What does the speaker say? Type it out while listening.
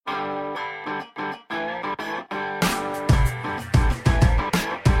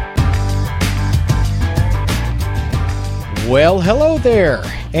Well, hello there,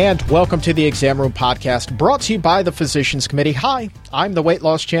 and welcome to the Exam Room Podcast, brought to you by the Physicians Committee. Hi, I'm the weight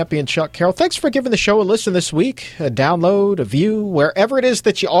loss champion, Chuck Carroll. Thanks for giving the show a listen this week, a download, a view, wherever it is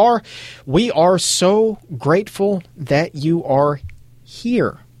that you are. We are so grateful that you are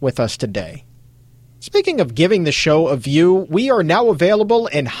here with us today. Speaking of giving the show a view, we are now available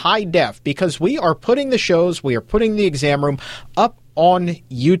in high def because we are putting the Exam Room up on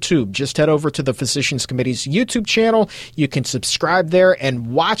YouTube. Just head over to the Physicians Committee's YouTube channel. You can subscribe there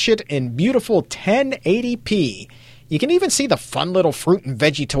and watch it in beautiful 1080p. You can even see the fun little fruit and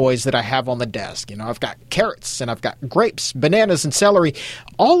veggie toys that I have on the desk. You know, I've got carrots and I've got grapes, bananas, and celery,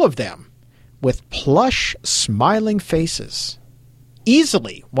 all of them with plush, smiling faces.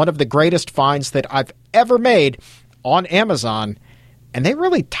 Easily one of the greatest finds that I've ever made on Amazon. And they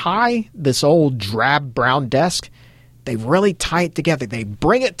really tie this old drab brown desk. They really tie it together. They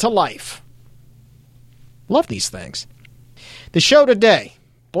bring it to life. Love these things. The show today,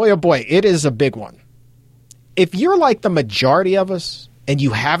 boy oh boy, it is a big one. If you're like the majority of us and you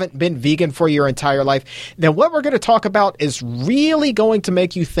haven't been vegan for your entire life, then what we're going to talk about is really going to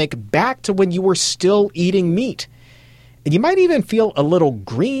make you think back to when you were still eating meat. And you might even feel a little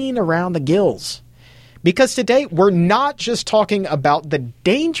green around the gills. Because today, we're not just talking about the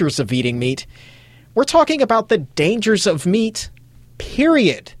dangers of eating meat. We're talking about the dangers of meat,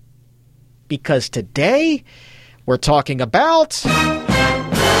 period. Because today, we're talking about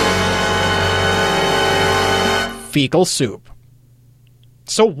fecal soup.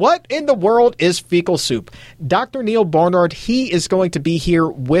 So what in the world is fecal soup? Dr. Neal Barnard, he is going to be here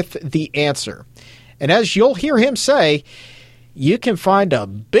with the answer. And as you'll hear him say, you can find a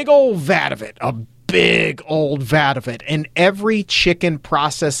big old vat of it, in every chicken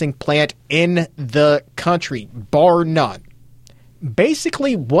processing plant in the country, bar none.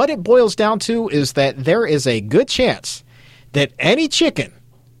 Basically, what it boils down to is that there is a good chance that any chicken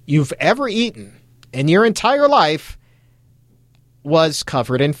you've ever eaten in your entire life was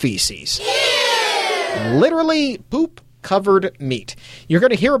covered in feces. Literally poop-covered meat. You're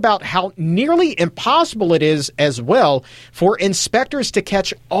going to hear about how nearly impossible it is as well for inspectors to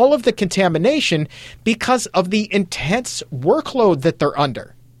catch all of the contamination because of the intense workload that they're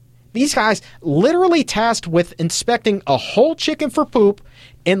under. These guys literally tasked with inspecting a whole chicken for poop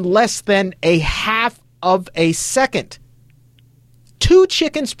in less than a half of a second. 2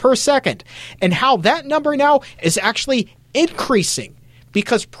 chickens per second. And how that number now is actually increasing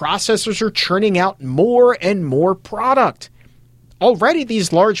because processors are churning out more and more product. Already,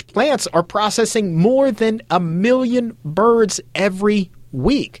 these large plants are processing more than 1 million birds every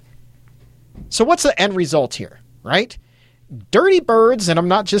week. So what's the end result here, right? Dirty birds, and I'm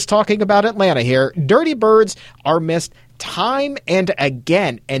not just talking about Atlanta here, dirty birds are missed time and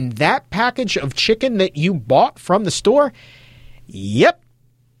again. And that package of chicken that you bought from the store, yep,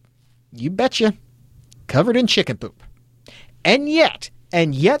 you betcha, covered in chicken poop. And yet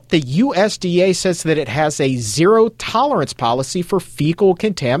the USDA says that it has a zero tolerance policy for fecal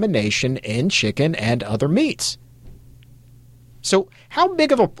contamination in chicken and other meats. So how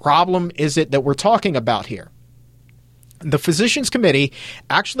big of a problem is it that we're talking about here? The Physicians Committee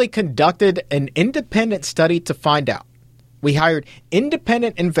actually conducted an independent study to find out. We hired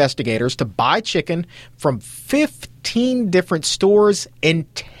independent investigators to buy chicken from 15 different stores in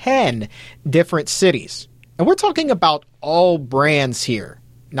 10 different cities. And we're talking about all brands here,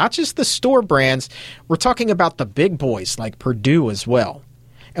 not just the store brands. We're talking about the big boys like Purdue as well.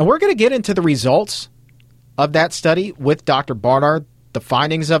 And we're going to get into the results of that study with Dr. Barnard, the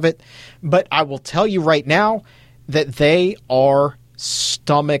findings of it. But I will tell you right now that they are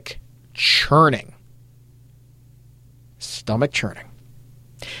stomach churning. Stomach churning.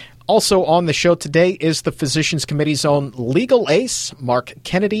 Also on the show today is the Physicians Committee's own legal ace, Mark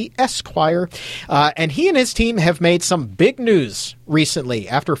Kennedy, Esquire. And he and his team have made some big news recently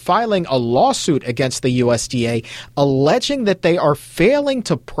after filing a lawsuit against the USDA alleging that they are failing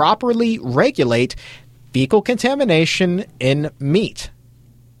to properly regulate fecal contamination in meat.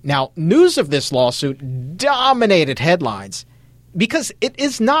 Now, news of this lawsuit dominated headlines because it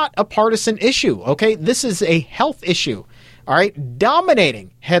is not a partisan issue, okay? This is a health issue. All right,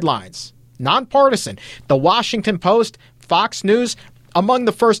 dominating headlines, nonpartisan. The Washington Post, Fox News, among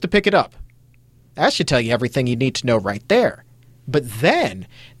the first to pick it up. That should tell you everything you need to know right there. But then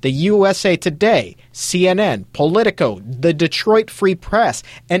the USA Today, CNN, Politico, the Detroit Free Press,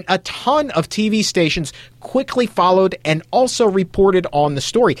 and a ton of TV stations quickly followed and also reported on the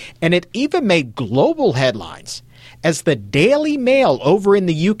story. And it even made global headlines as the Daily Mail over in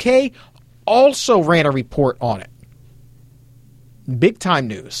the UK also ran a report on it. Big time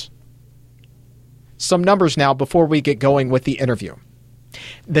news. some numbers now before we get going with the interview.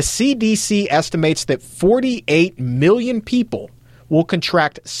 The CDC estimates that 48 million people will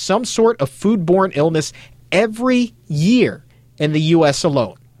contract some sort of foodborne illness every year in the U.S.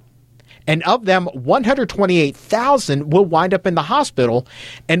 alone. And of them, 128,000 will wind up in the hospital,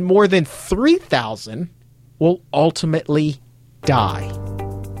 and more than 3,000 will ultimately die.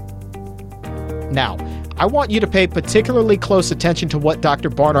 Now, I want you to pay particularly close attention to what Dr.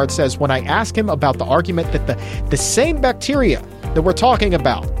 Barnard says when I ask him about the argument that the same bacteria that we're talking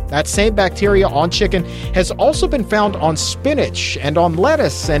about, that same bacteria on chicken, has also been found on spinach and on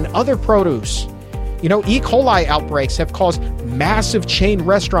lettuce and other produce. You know, E. coli outbreaks have caused massive chain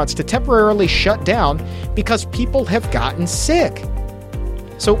restaurants to temporarily shut down because people have gotten sick.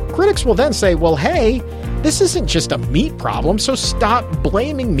 So critics will then say, well, hey, this isn't just a meat problem, so stop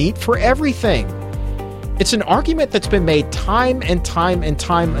blaming meat for everything. It's an argument that's been made time and time and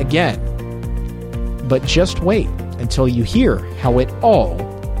time again. But just wait until you hear how it all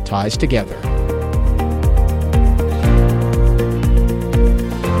ties together.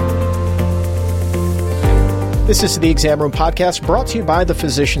 This is the Exam Room Podcast, brought to you by the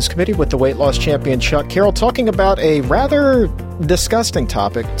Physicians Committee with the weight loss champion Chuck Carroll, talking about a rather disgusting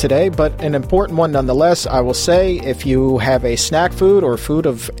topic today, but an important one nonetheless. I will say, if you have a snack food or food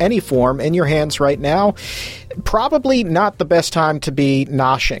of any form in your hands right now, probably not the best time to be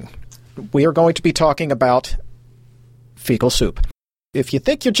noshing. We are going to be talking about fecal soup. If you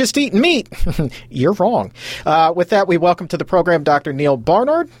think you're just eating meat, you're wrong. With that, we welcome to the program Dr. Neal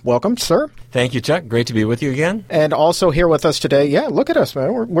Barnard. Welcome, sir. Thank you, Chuck. Great to be with you again. And also here with us today, yeah, look at us,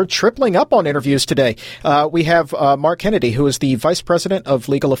 man. We're tripling up on interviews today. We have Mark Kennedy, who is the Vice President of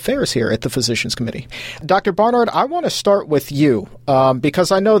Legal Affairs here at the Physicians Committee. Dr. Barnard, I want to start with you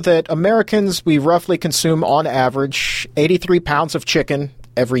because I know that Americans, we roughly consume on average 83 pounds of chicken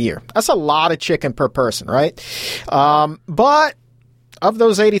every year. That's a lot of chicken per person, right? But of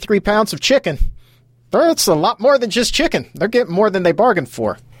those 83 pounds of chicken, that's a lot more than just chicken. They're getting more than they bargained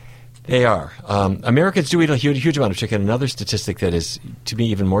for. They are. Americans do eat a huge amount of chicken. Another statistic that is, to me,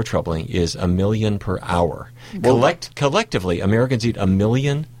 even more troubling is 1 million per hour. Collectively, Americans eat 1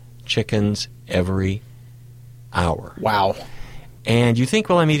 million chickens every hour. Wow. And you think,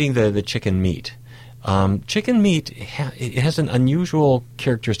 well, I'm eating the chicken meat. Chicken meat, it has an unusual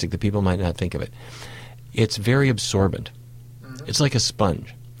characteristic that people might not think of it. It's very absorbent. It's like a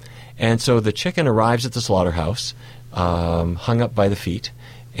sponge. And so the chicken arrives at the slaughterhouse, hung up by the feet,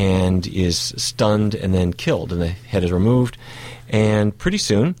 and is stunned and then killed, and the head is removed. And pretty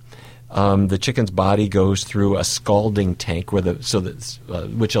soon, the chicken's body goes through a scalding tank,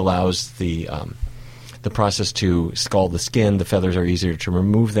 which allows the process to scald the skin. The feathers are easier to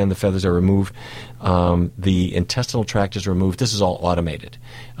remove then. The feathers are removed. The intestinal tract is removed. This is all automated.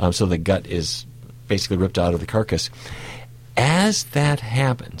 So the gut is basically ripped out of the carcass. As that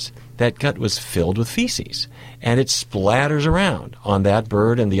happens, that gut was filled with feces, and it splatters around on that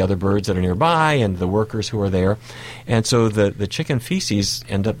bird and the other birds that are nearby and the workers who are there. And so the chicken feces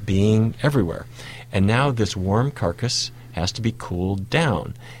end up being everywhere. And now this warm carcass has to be cooled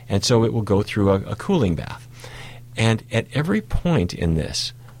down, and so it will go through a cooling bath. And at every point in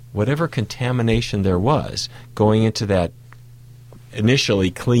this, whatever contamination there was going into that initially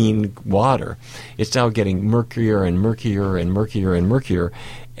clean water, it's now getting murkier and murkier and murkier and murkier,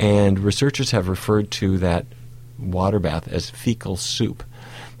 and researchers have referred to that water bath as fecal soup.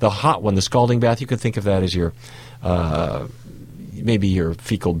 The hot one, the scalding bath, you could think of that as your maybe your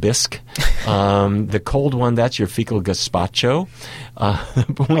fecal bisque. The cold one, that's your fecal gazpacho.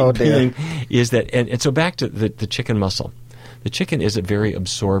 The point being is that, and so back to the chicken muscle. The chicken is a very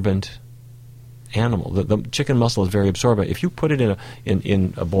absorbent animal. The chicken muscle is very absorbent. If you put it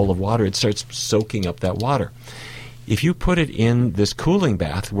in a bowl of water, it starts soaking up that water. If you put it in this cooling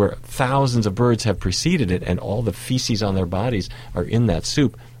bath where thousands of birds have preceded it and all the feces on their bodies are in that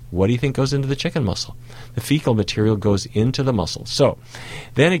soup, what do you think goes into the chicken muscle? The fecal material goes into the muscle. So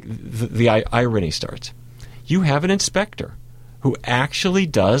then the irony starts. You have an inspector who actually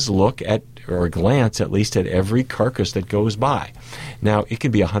does look at, or glance at least, at every carcass that goes by. Now, it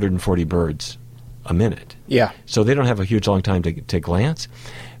can be 140 birds a minute. Yeah. So they don't have a huge long time to glance.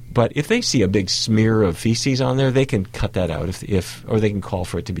 But if they see a big smear of feces on there, they can cut that out or they can call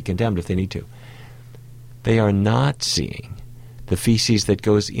for it to be condemned if they need to. They are not seeing the feces that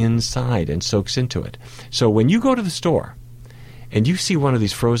goes inside and soaks into it. So when you go to the store and you see one of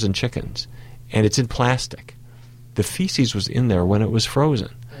these frozen chickens and it's in plastic, the feces was in there when it was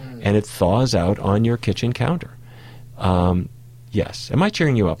frozen, and it thaws out on your kitchen counter. Yes. Am I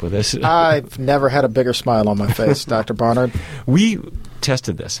cheering you up with this? I've never had a bigger smile on my face, Dr. Barnard. We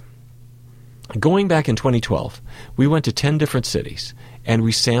tested this. Going back in 2012, we went to 10 different cities, and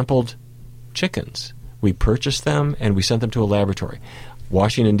we sampled chickens. We purchased them, and we sent them to a laboratory.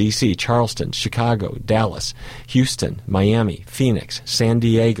 Washington, D.C., Charleston, Chicago, Dallas, Houston, Miami, Phoenix, San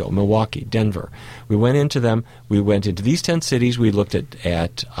Diego, Milwaukee, Denver. We went into them. We went into these 10 cities. We looked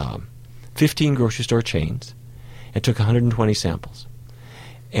at 15 grocery store chains and took 120 samples.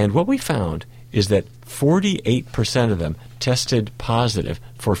 And what we found is that 48% of them tested positive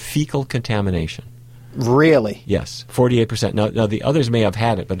for fecal contamination. Really? Yes, 48%. Now, the others may have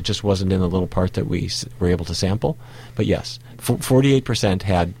had it, but it just wasn't in the little part that we were able to sample. But yes, 48%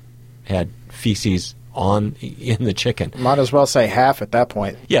 had feces in the chicken. Might as well say half at that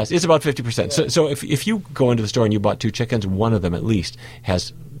point. Yes, it's about 50%. So if you go into the store and you bought 2 chickens, one of them at least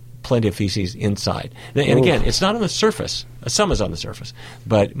has plenty of feces inside. And again, it's not on the surface. Some is on the surface,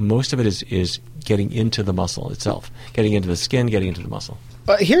 but most of it is getting into the muscle itself, getting into the skin, getting into the muscle.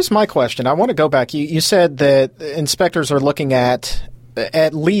 Here's my question. I want to go back. You said that inspectors are looking at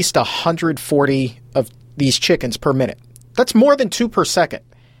least 140 of these chickens per minute. That's more than 2 per second.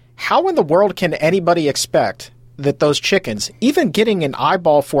 How in the world can anybody expect that those chickens, even getting an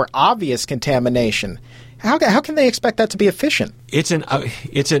eyeball for obvious contamination, how can they expect that to be efficient? It's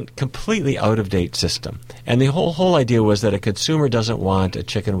a completely out-of-date system. And the whole idea was that a consumer doesn't want a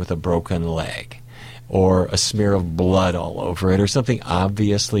chicken with a broken leg or a smear of blood all over it or something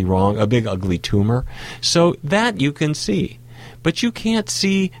obviously wrong, a big ugly tumor. So that you can see. But you can't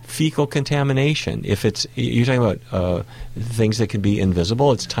see fecal contamination. If you're talking about things that can be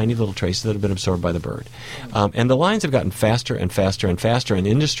invisible, it's tiny little traces that have been absorbed by the bird. And the lines have gotten faster and faster and faster, and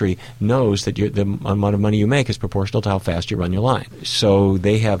industry knows that the amount of money you make is proportional to how fast you run your line. So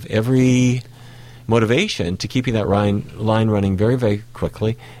they have every motivation to keeping that line running very, very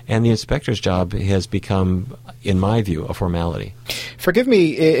quickly, and the inspector's job has become, in my view, a formality. Forgive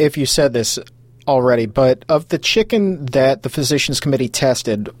me if you said this already, but of the chicken that the Physicians Committee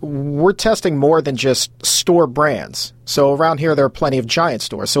tested, we're testing more than just store brands. So around here, there are plenty of giant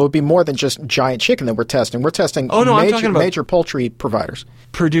stores. So it would be more than just giant chicken that we're testing. We're testing major poultry providers.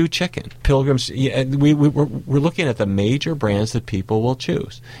 Purdue Chicken, Pilgrim's. Yeah, we're looking at the major brands that people will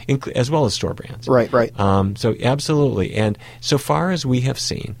choose, as well as store brands. Right. So absolutely. And so far as we have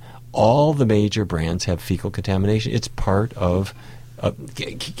seen, all the major brands have fecal contamination. It's part of...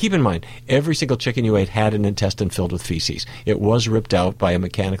 keep in mind, every single chicken you ate had an intestine filled with feces. It was ripped out by a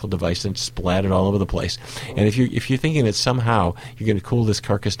mechanical device and splattered all over the place. And if you're thinking that somehow you're going to cool this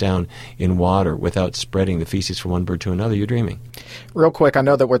carcass down in water without spreading the feces from one bird to another, you're dreaming. Real quick, I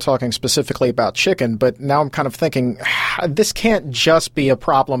know that we're talking specifically about chicken, but now I'm kind of thinking this can't just be a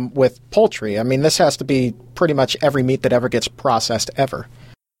problem with poultry. I mean, this has to be pretty much every meat that ever gets processed ever.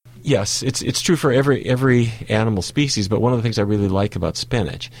 Yes, it's true for every animal species, but one of the things I really like about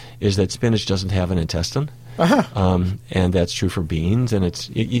spinach is that spinach doesn't have an intestine, and that's true for beans. And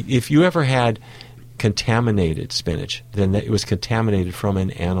if you ever had contaminated spinach, then it was contaminated from an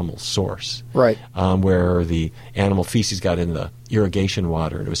animal source, right? Where the animal feces got in the irrigation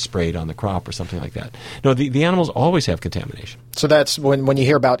water and it was sprayed on the crop or something like that. No, the animals always have contamination. So that's when you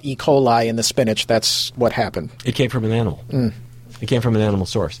hear about E. coli in the spinach, that's what happened. It came from an animal. It came from an animal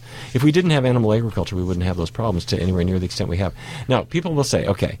source. If we didn't have animal agriculture, we wouldn't have those problems to anywhere near the extent we have. Now, people will say,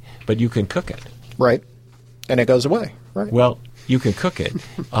 okay, but you can cook it. Right. And it goes away. Right. Well, you can cook it.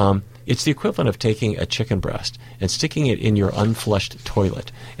 It's the equivalent of taking a chicken breast and sticking it in your unflushed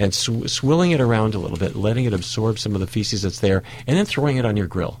toilet and swilling it around a little bit, letting it absorb some of the feces that's there, and then throwing it on your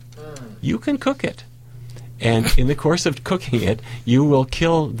grill. You can cook it. And in the course of cooking it, you will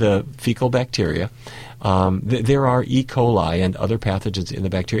kill the fecal bacteria. There are E. coli and other pathogens in the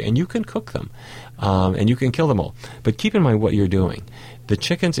bacteria, and you can cook them, and you can kill them all. But keep in mind what you're doing. The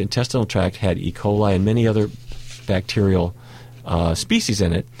chicken's intestinal tract had E. coli and many other bacterial species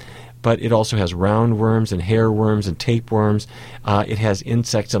in it, but it also has roundworms and hairworms and tapeworms. It has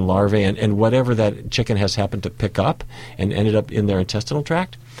insects and larvae and whatever that chicken has happened to pick up and ended up in their intestinal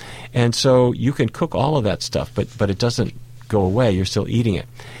tract. And so you can cook all of that stuff, but it doesn't go away. You're still eating it.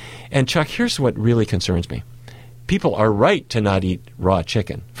 And Chuck, here's what really concerns me. People are right to not eat raw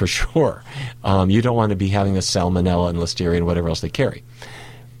chicken, for sure. You don't want to be having the salmonella and listeria and whatever else they carry.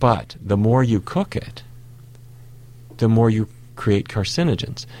 But the more you cook it, the more you create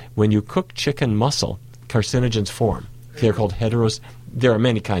carcinogens. When you cook chicken muscle, carcinogens form. They're called there are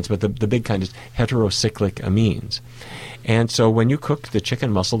many kinds, but the big kind is heterocyclic amines. And so when you cook the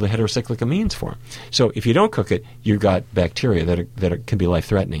chicken muscle, the heterocyclic amines form. So if you don't cook it, you've got bacteria that can be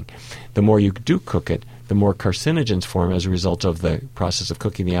life-threatening. The more you do cook it, the more carcinogens form as a result of the process of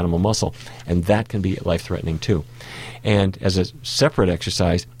cooking the animal muscle, and that can be life-threatening too. And as a separate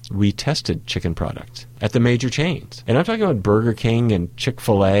exercise, we tested chicken products at the major chains. And I'm talking about Burger King and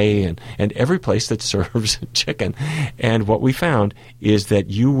Chick-fil-A and every place that serves chicken. And what we found is that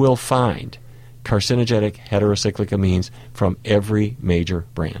you will find carcinogenic heterocyclic amines from every major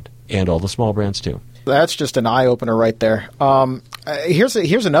brand, and all the small brands too. That's just an eye-opener right there. Here's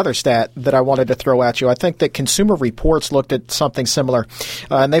another stat that I wanted to throw at you. I think that Consumer Reports looked at something similar,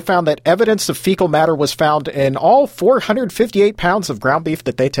 and they found that evidence of fecal matter was found in all 458 pounds of ground beef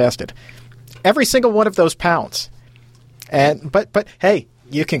that they tested. Every single one of those pounds. But hey,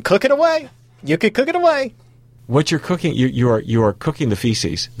 you can cook it away. You can cook it away. What you're cooking, you are cooking the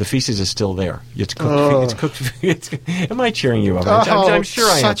feces. The feces is still there. It's cooked. It's cooked. Am I cheering you up? I'm sure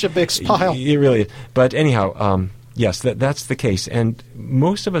I am. Such a big smile. It really is. But anyhow, yes, that's the case. And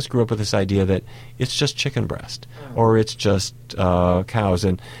most of us grew up with this idea that it's just chicken breast, or it's just cows,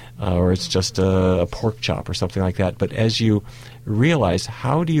 or it's just a pork chop or something like that. But as you realize,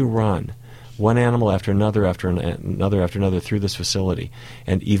 how do you run one animal after another through this facility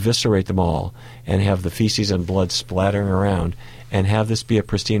and eviscerate them all and have the feces and blood splattering around and have this be a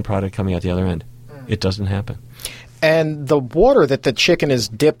pristine product coming out the other end? It doesn't happen. And the water that the chicken is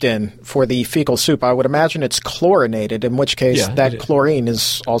dipped in for the fecal soup, I would imagine it's chlorinated, in which case that chlorine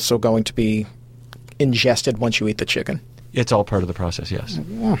is also going to be ingested once you eat the chicken. It's all part of the process, yes.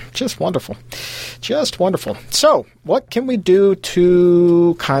 Just wonderful. Just wonderful. So what can we do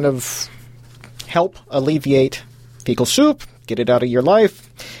to kind of help alleviate fecal soup, get it out of your life?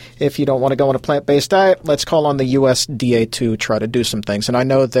 If you don't want to go on a plant-based diet, let's call on the USDA to try to do some things. And I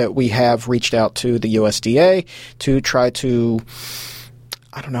know that we have reached out to the USDA to try to,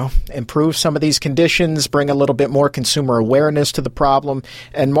 improve some of these conditions, bring a little bit more consumer awareness to the problem.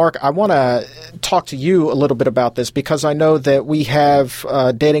 And Mark, I want to talk to you a little bit about this because I know that we have,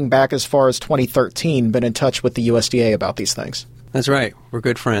 dating back as far as 2013, been in touch with the USDA about these things. That's right. We're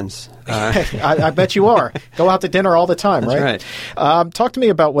good friends. I bet you are. Go out to dinner all the time, right? Talk to me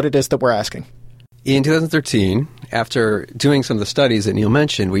about what it is that we're asking. In 2013, after doing some of the studies that Neil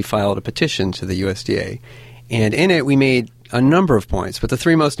mentioned, we filed a petition to the USDA. And in it, we made a number of points. But the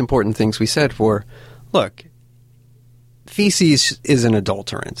three most important things we said were, look, feces is an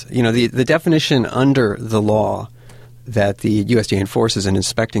adulterant. The definition under the law that the USDA enforces in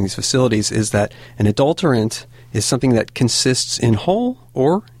inspecting these facilities is that an adulterant is something that consists in whole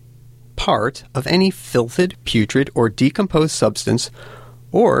or part of any filthed, putrid, or decomposed substance,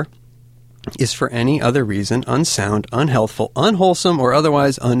 or is for any other reason unsound, unhealthful, unwholesome, or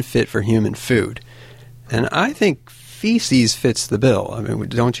otherwise unfit for human food. And I think feces fits the bill. I mean,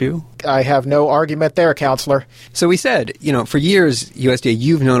 don't you? I have no argument there, counselor. So we said, for years, USDA,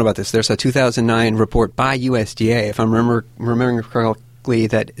 you've known about this. There's a 2009 report by USDA, if I'm remembering correctly,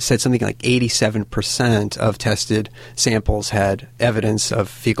 that said something like 87% of tested samples had evidence of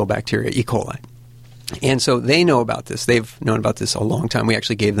fecal bacteria, E. coli. And so they know about this. They've known about this a long time. We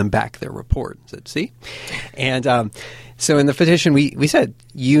actually gave them back their report. Said, see? And so in the petition, we said,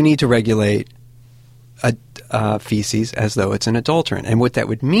 you need to regulate feces as though it's an adulterant. And what that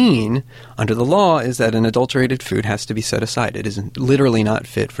would mean under the law is that an adulterated food has to be set aside. It is literally not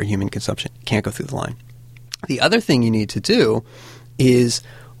fit for human consumption. It can't go through the line. The other thing you need to do is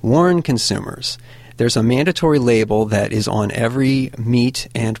warn consumers. There's a mandatory label that is on every meat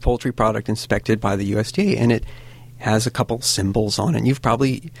and poultry product inspected by the USDA, and it has a couple symbols on it. And you've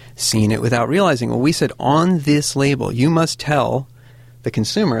probably seen it without realizing. Well, we said on this label, you must tell the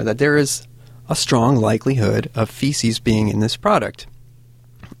consumer that there is a strong likelihood of feces being in this product.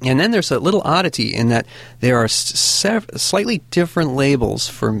 And then there's a little oddity in that there are slightly different labels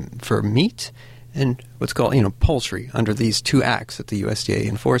for meat and what's called, poultry under these two acts that the USDA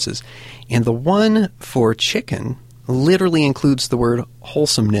enforces. And the one for chicken literally includes the word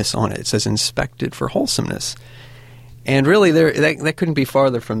wholesomeness on it. It says inspected for wholesomeness. And really, that couldn't be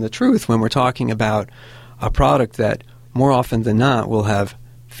farther from the truth when we're talking about a product that more often than not will have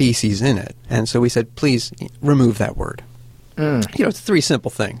feces in it. And so we said, please remove that word. It's three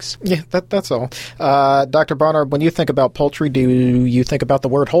simple things. Yeah, that's all. Dr. Barnard, when you think about poultry, do you think about the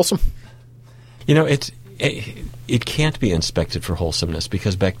word wholesome? It can't be inspected for wholesomeness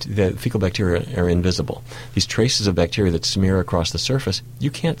because the fecal bacteria are invisible. These traces of bacteria that smear across the surface,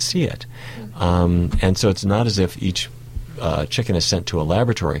 you can't see it. And so it's not as if each chicken is sent to a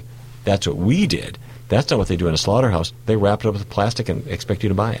laboratory. That's what we did. That's not what they do in a slaughterhouse. They wrap it up with plastic and expect you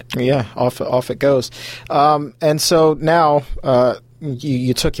to buy it. Yeah, off it goes. And so now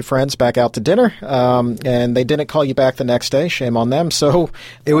you took your friends back out to dinner, and they didn't call you back the next day. Shame on them. So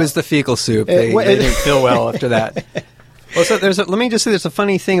it was the fecal soup. They didn't feel well after that. Well, so let me just say there's a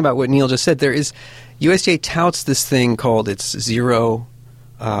funny thing about what Neil just said. There is USDA touts this thing called its zero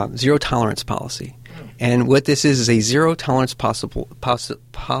tolerance policy. And what this is a zero tolerance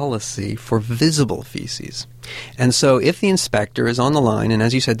policy for visible feces. And so if the inspector is on the line, and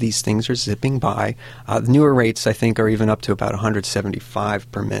as you said, these things are zipping by, the newer rates, I think, are even up to about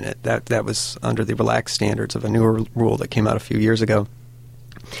 175 per minute. That was under the relaxed standards of a newer rule that came out a few years ago.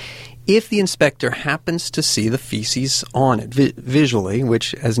 If the inspector happens to see the feces on it visually,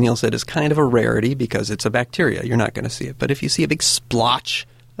 which, as Neil said, is kind of a rarity because it's a bacteria, you're not going to see it. But if you see a big splotch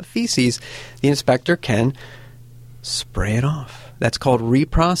of feces, the inspector can spray it off. That's called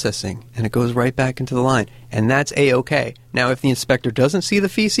reprocessing, and it goes right back into the line. And that's A-OK. Now, if the inspector doesn't see the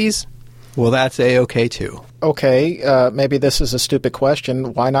feces, well, that's A-OK too. Okay, maybe this is a stupid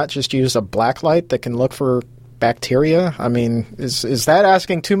question. Why not just use a black light that can look for bacteria? I mean, is that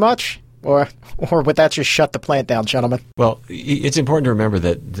asking too much? Or would that just shut the plant down, gentlemen? Well, it's important to remember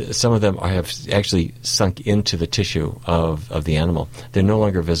that some of them have actually sunk into the tissue of the animal. They're no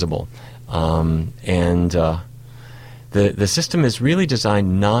longer visible. The system is really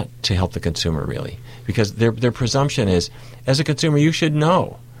designed not to help the consumer, really, because their presumption is, as a consumer, you should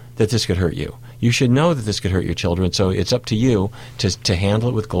know that this could hurt you. You should know that this could hurt your children, so it's up to you to handle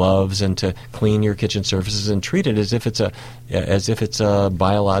it with gloves and to clean your kitchen surfaces and treat it as if it's a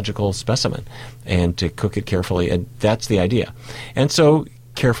biological specimen, and to cook it carefully. And that's the idea. And so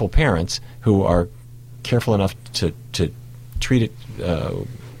careful parents who are careful enough to treat it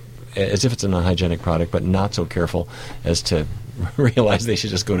as if it's an unhygienic product, but not so careful as to realize they should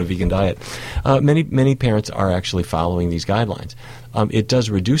just go to a vegan diet. Many parents are actually following these guidelines. It does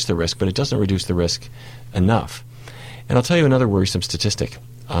reduce the risk, but it doesn't reduce the risk enough. And I'll tell you another worrisome statistic.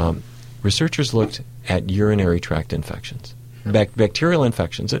 Researchers looked at urinary tract infections, bacterial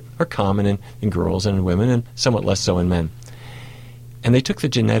infections that are common in girls and in women and somewhat less so in men. And they took the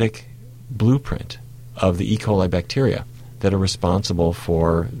genetic blueprint of the E. coli bacteria that are responsible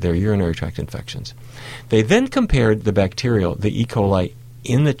for their urinary tract infections. They then compared the E. coli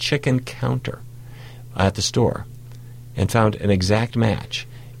in the chicken counter at the store and found an exact match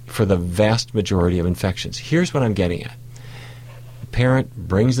for the vast majority of infections. Here's what I'm getting at. The parent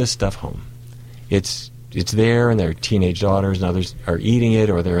brings this stuff home. It's there, and their teenage daughters and others are eating it,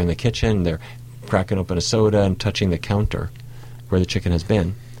 or they're in the kitchen, they're cracking open a soda and touching the counter where the chicken has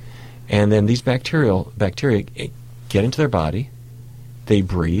been. And then these bacteria get into their body, they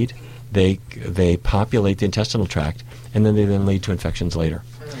breed, they populate the intestinal tract, and then they lead to infections later,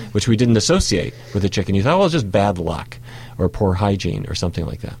 which we didn't associate with the chicken. You thought, well, it's just bad luck or poor hygiene or something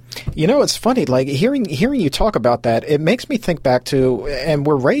like that. You know, it's funny, like hearing you talk about that, it makes me think back to, and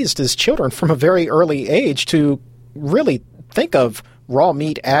we're raised as children from a very early age to really think of raw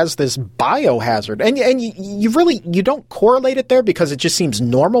meat as this biohazard. And you don't correlate it there because it just seems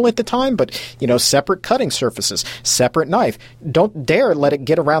normal at the time, but, separate cutting surfaces, separate knife. Don't dare let it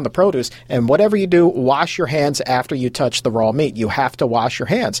get around the produce. And whatever you do, wash your hands after you touch the raw meat. You have to wash your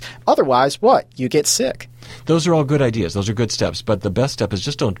hands. Otherwise, what? You get sick. Those are all good ideas. Those are good steps. But the best step is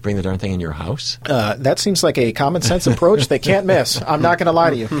just don't bring the darn thing in your house. That seems like a common sense approach they can't miss. I'm not going to lie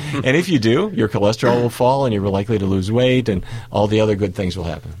to you. And if you do, your cholesterol will fall and you're likely to lose weight and all the other good things will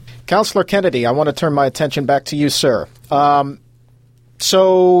happen. Counselor Kennedy, I want to turn my attention back to you, sir.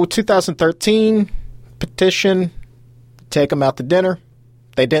 So 2013, petition, take them out to dinner.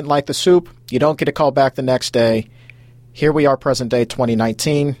 They didn't like the soup. You don't get a call back the next day. Here we are, present day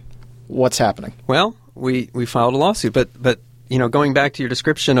 2019. What's happening? Well, we filed a lawsuit, but going back to your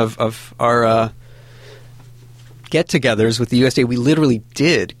description of our get-togethers with the USDA, we literally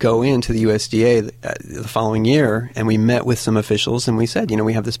did go into the USDA the following year, and we met with some officials, and we said,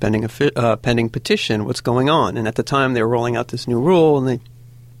 we have this pending petition. What's going on? And at the time, they were rolling out this new rule, and they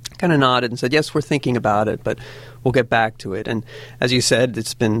kind of nodded and said, yes, we're thinking about it, but we'll get back to it. And as you said,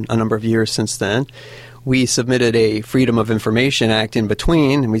 it's been a number of years since then. We submitted a Freedom of Information Act in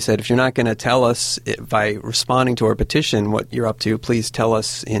between, and we said, if you're not going to tell us by responding to our petition what you're up to, please tell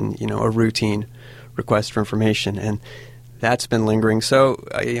us in a routine request for information. And that's been lingering. So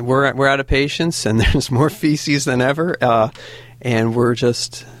we're out of patience, and there's more feces than ever. And we're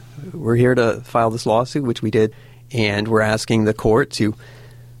here to file this lawsuit, which we did, and we're asking the court to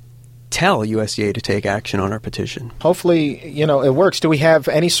tell USDA to take action on our petition. Hopefully, it works. Do we have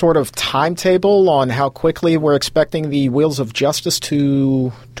any sort of timetable on how quickly we're expecting the wheels of justice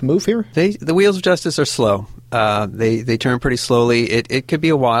to move here? The wheels of justice are slow. They turn pretty slowly. It could be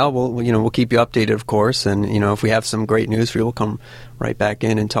a while. We'll keep you updated, of course, and if we have some great news for you, we'll come right back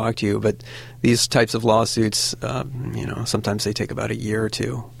in and talk to you. But these types of lawsuits, sometimes they take about a year or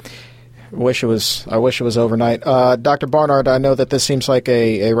two. I wish it was overnight. Dr. Barnard, I know that this seems like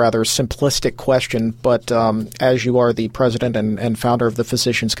a rather simplistic question, but as you are the president and founder of the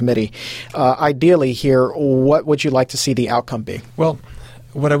Physicians Committee, ideally here, what would you like to see the outcome be? Well,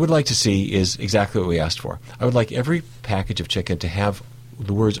 what I would like to see is exactly what we asked for. I would like every package of chicken to have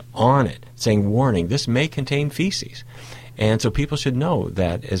the words on it saying, warning, this may contain feces. And so people should know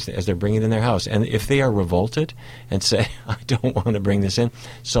that as they're bringing it in their house. And if they are revolted and say, I don't want to bring this in,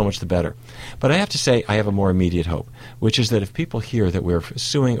 so much the better. But I have to say I have a more immediate hope, which is that if people hear that we're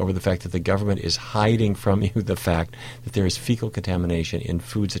suing over the fact that the government is hiding from you the fact that there is fecal contamination in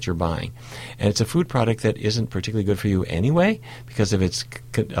foods that you're buying, and it's a food product that isn't particularly good for you anyway because of its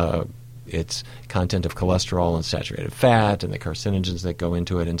content of cholesterol and saturated fat and the carcinogens that go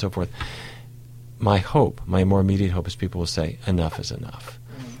into it and so forth, my more immediate hope is people will say, enough is enough.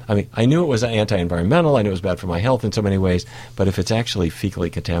 I mean, I knew it was anti-environmental, I knew it was bad for my health in so many ways, but if it's actually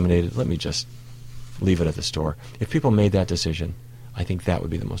fecally contaminated, let me just leave it at the store. If people made that decision, I think that would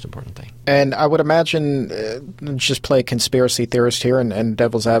be the most important thing. And I would imagine, just play conspiracy theorist here and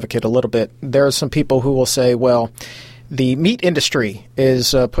devil's advocate a little bit, there are some people who will say, well, the meat industry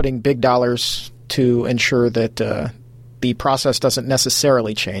is putting big dollars to ensure that the process doesn't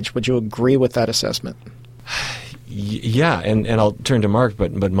necessarily change. Would you agree with that assessment? Yeah, and I'll turn to Mark,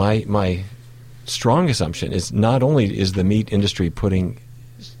 but my strong assumption is not only is the meat industry putting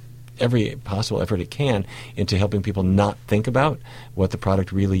every possible effort it can into helping people not think about what the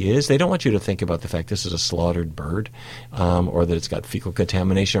product really is. They don't want you to think about the fact this is a slaughtered bird or that it's got fecal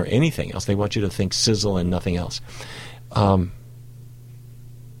contamination or anything else. They want you to think sizzle and nothing else. But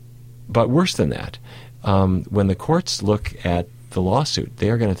worse than that, when the courts look at the lawsuit, they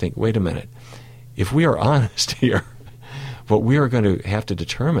are going to think, wait a minute, if we are honest here, what we are going to have to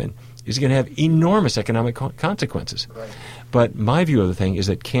determine is going to have enormous economic consequences. Right. But my view of the thing is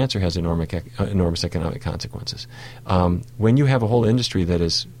that cancer has enormous economic consequences. When you have a whole industry that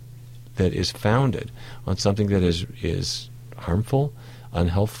is founded on something that is harmful,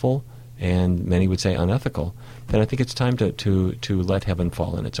 unhealthful, and many would say unethical, then I think it's time to let heaven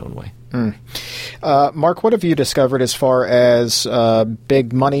fall in its own way. Mark, what have you discovered as far as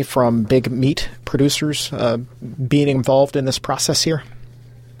big money from big meat producers being involved in this process here?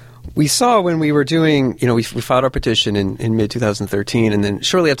 We saw when we were doing, we filed our petition in mid-2013, and then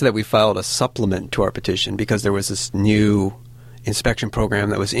shortly after that we filed a supplement to our petition because there was this new inspection program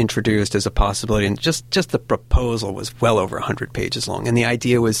that was introduced as a possibility, and just the proposal was well over 100 pages long. And the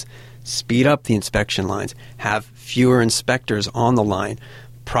idea was speed up the inspection lines, have fewer inspectors on the line,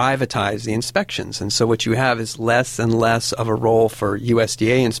 privatize the inspections. And so what you have is less and less of a role for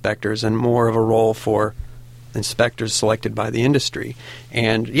USDA inspectors and more of a role for inspectors selected by the industry.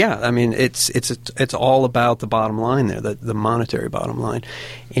 And yeah, I mean, it's all about the bottom line there, the monetary bottom line.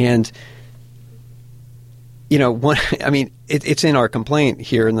 And it's in our complaint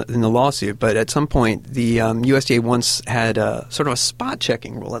here in the lawsuit, but at some point the USDA once had sort of a spot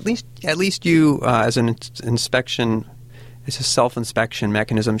checking rule. At least you, as an inspection, as a self-inspection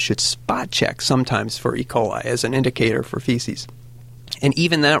mechanism, should spot check sometimes for E. coli as an indicator for feces. And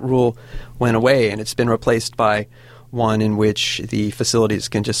even that rule went away, and it's been replaced by one in which the facilities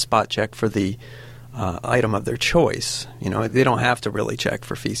can just spot check for the item of their choice. They don't have to really check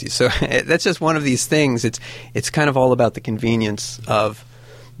for feces. So that's just one of these things. It's kind of all about the convenience of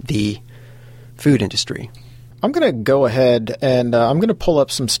the food industry. I'm going to go ahead and I'm going to pull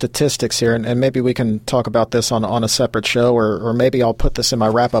up some statistics here, and maybe we can talk about this on a separate show, or maybe I'll put this in my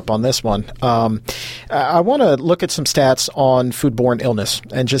wrap-up on this one. I want to look at some stats on foodborne illness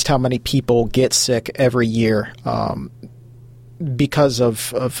and just how many people get sick every year because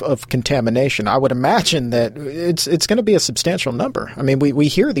of contamination. I would imagine that it's going to be a substantial number. I mean, we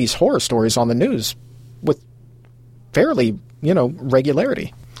hear these horror stories on the news with fairly,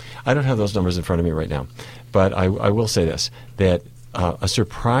 regularity. I don't have those numbers in front of me right now, but I will say this, that a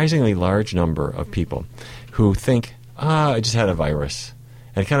surprisingly large number of people who think, I just had a virus,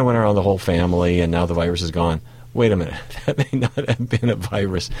 and it kind of went around the whole family, and now the virus is gone. Wait a minute, that may not have been a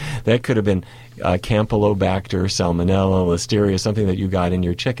virus. That could have been Campylobacter, Salmonella, Listeria, something that you got in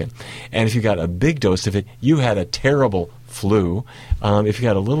your chicken. And if you got a big dose of it, you had a terrible flu. If you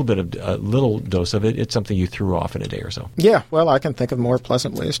got a little dose of it, it's something you threw off in a day or so. Yeah, well, I can think of more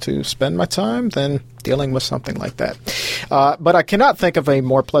pleasant ways to spend my time than dealing with something like that. But I cannot think of a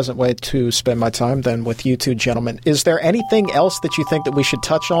more pleasant way to spend my time than with you two gentlemen. Is there anything else that you think that we should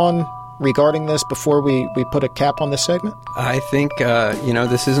touch on regarding this before we put a cap on this segment? I think,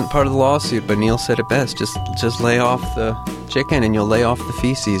 this isn't part of the lawsuit, but Neil said it best. Just lay off the chicken and you'll lay off the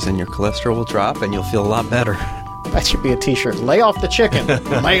feces and your cholesterol will drop and you'll feel a lot better. That should be a t-shirt. Lay off the chicken.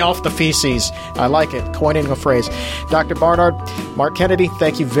 Lay off the feces. I like it. Coining a phrase. Dr. Barnard, Mark Kennedy,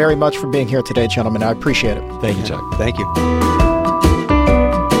 thank you very much for being here today, gentlemen. I appreciate it. Thank you, Chuck. Thank you.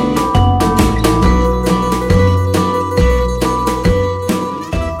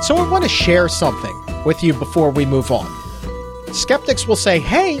 So I want to share something with you before we move on. Skeptics will say,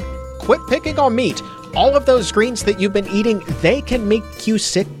 hey, quit picking on meat. All of those greens that you've been eating, they can make you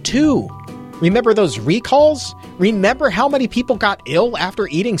sick too. Remember those recalls? Remember how many people got ill after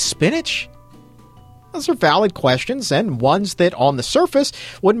eating spinach? Those are valid questions and ones that on the surface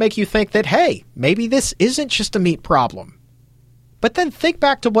would make you think that, hey, maybe this isn't just a meat problem. But then think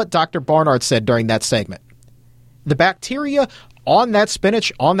back to what Dr. Barnard said during that segment. The bacteria on that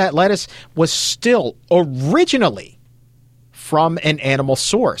spinach, on that lettuce, was still originally from an animal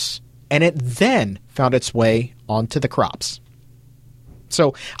source, and it then found its way onto the crops.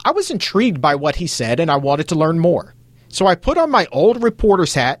 So I was intrigued by what he said, and I wanted to learn more. So I put on my old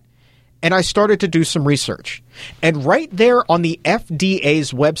reporter's hat, and I started to do some research. And right there on the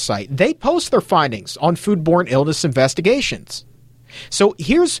FDA's website, they post their findings on foodborne illness investigations. So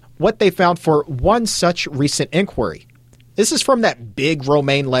here's what they found for one such recent inquiry. This is from that big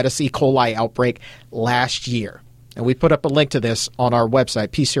romaine lettuce E. coli outbreak last year. And we put up a link to this on our website,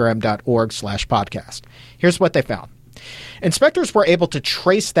 pcrm.org/podcast. Here's what they found. Inspectors were able to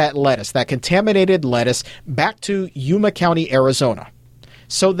trace that lettuce, that contaminated lettuce, back to Yuma County, Arizona.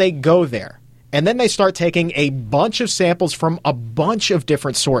 So they go there, and then they start taking a bunch of samples from a bunch of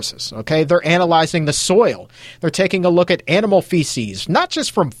different sources, okay? They're analyzing the soil. They're taking a look at animal feces, not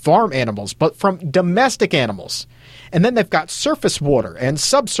just from farm animals, but from domestic animals. And then they've got surface water and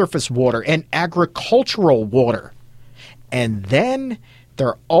subsurface water and agricultural water. And then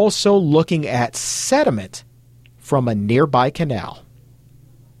they're also looking at sediment from a nearby canal.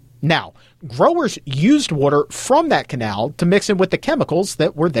 Now, growers used water from that canal to mix in with the chemicals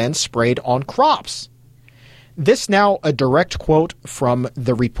that were then sprayed on crops. This now a direct quote from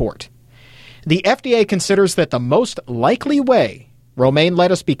the report. The FDA considers that the most likely way romaine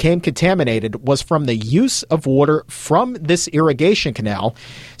lettuce became contaminated was from the use of water from this irrigation canal,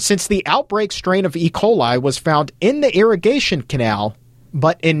 since the outbreak strain of E. coli was found in the irrigation canal,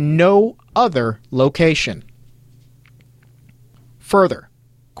 but in no other location. Further,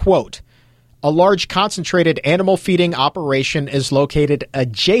 quote, a large concentrated animal feeding operation is located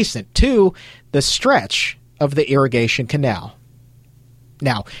adjacent to the stretch of the irrigation canal.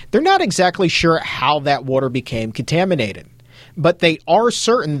 Now, they're not exactly sure how that water became contaminated, but they are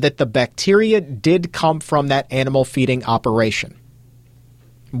certain that the bacteria did come from that animal feeding operation.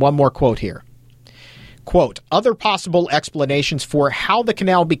 One more quote here. Quote, other possible explanations for how the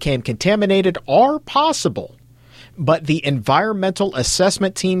canal became contaminated are possible, but the environmental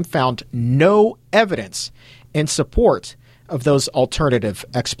assessment team found no evidence in support of those alternative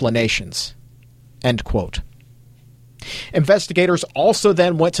explanations. End quote. Investigators also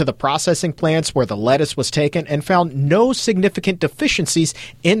then went to the processing plants where the lettuce was taken and found no significant deficiencies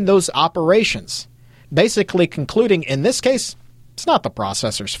in those operations, basically concluding, in this case, it's not the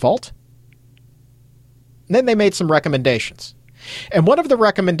processor's fault. Then they made some recommendations. And one of the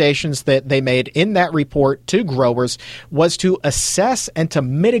recommendations that they made in that report to growers was to assess and to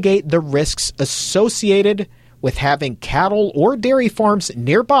mitigate the risks associated with having cattle or dairy farms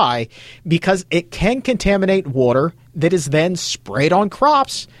nearby, because it can contaminate water that is then sprayed on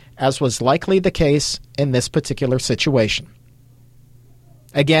crops, as was likely the case in this particular situation.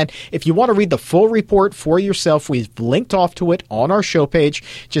 Again, if you want to read the full report for yourself, we've linked off to it on our show page.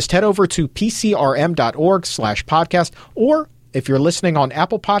 Just head over to pcrm.org/podcast, or if you're listening on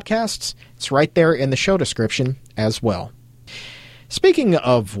Apple Podcasts, it's right there in the show description as well. Speaking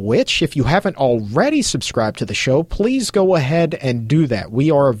of which, if you haven't already subscribed to the show, please go ahead and do that.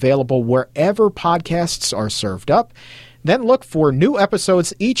 We are available wherever podcasts are served up. Then look for new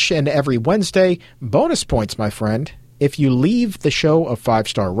episodes each and every Wednesday. Bonus points, my friend, if you leave the show a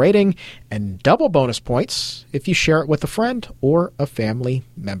 5-star rating, and double bonus points if you share it with a friend or a family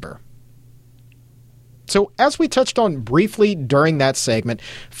member. So as we touched on briefly during that segment,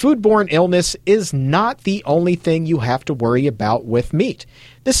 foodborne illness is not the only thing you have to worry about with meat.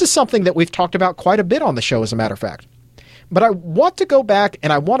 This is something that we've talked about quite a bit on the show, as a matter of fact. But I want to go back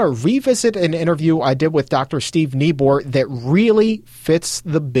and I want to revisit an interview I did with Dr. Steve Nieboer that really fits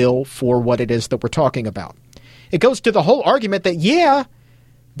the bill for what it is that we're talking about. It goes to the whole argument that, yeah,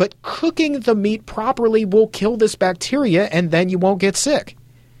 but cooking the meat properly will kill this bacteria and then you won't get sick.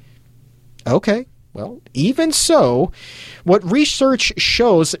 Okay. Well, even so, what research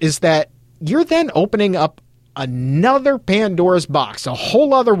shows is that you're then opening up another Pandora's box, a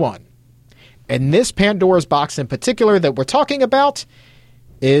whole other one. And this Pandora's box in particular that we're talking about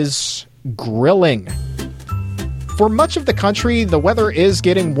is grilling. For much of the country, the weather is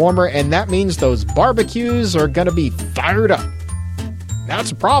getting warmer, and that means those barbecues are going to be fired up.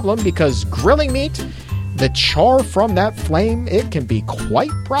 That's a problem because grilling meat, the char from that flame, it can be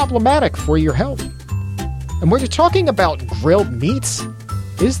quite problematic for your health. And when you're talking about grilled meats,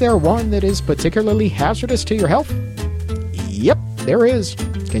 is there one that is particularly hazardous to your health? Yep, there is.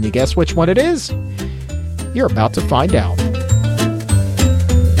 Can you guess which one it is? You're about to find out.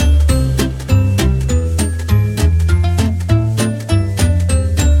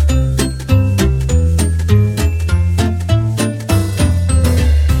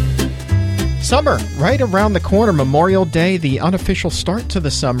 Summer, right around the corner, Memorial Day, the unofficial start to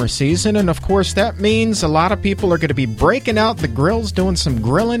the summer season. And of course, that means a lot of people are going to be breaking out the grills, doing some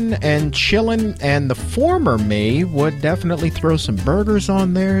grilling and chilling. And the former me would definitely throw some burgers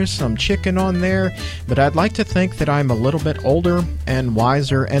on there, some chicken on there. But I'd like to think that I'm a little bit older and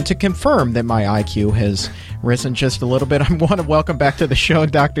wiser. And to confirm that my IQ has risen just a little bit, I want to welcome back to the show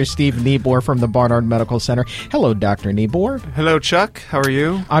Dr. Steve Nieboer from the Barnard Medical Center. Hello, Dr. Nieboer. Hello, Chuck. How are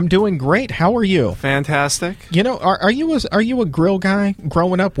you? I'm doing great. How are you? Fantastic. You know, are you a grill guy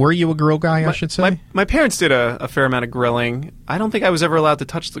growing up? Were you a grill guy, I should say? My parents did a fair amount of grilling. I don't think I was ever allowed to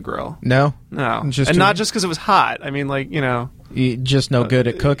touch the grill. No? No. Not just because it was hot. I mean, like, you know. You just no good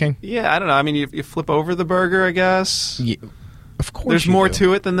at cooking? Yeah, I don't know. I mean, you flip over the burger, I guess. Of course There's more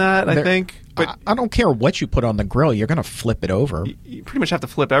to it than that, I think. But I don't care what you put on the grill. You're going to flip it over. You pretty much have to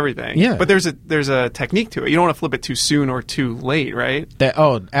flip everything. Yeah. But there's a technique to it. You don't want to flip it too soon or too late, right?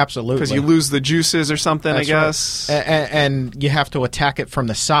 Absolutely. Because you lose the juices or something, That's I guess. Right. And you have to attack it from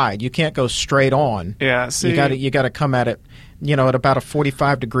the side. You can't go straight on. Yeah, see. You got to come at it, at about a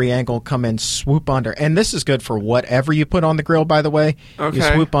 45-degree angle, come in, swoop under. And this is good for whatever you put on the grill, by the way. Okay. You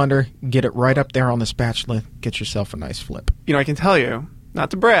swoop under, get it right up there on the spatula, get yourself a nice flip. I can tell you,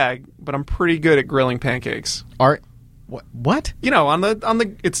 not to brag, but I'm pretty good at grilling pancakes. What? On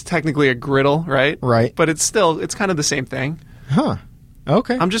the it's technically a griddle, right? Right. But it's kind of the same thing. Huh.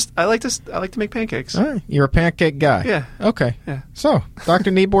 Okay. I like to make pancakes. All right. You're a pancake guy. Yeah. Okay. Yeah. So,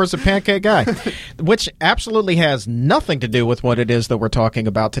 Dr. Nieboer's a pancake guy, which absolutely has nothing to do with what it is that we're talking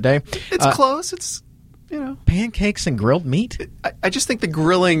about today. It's close. It's pancakes and grilled meat? I just think the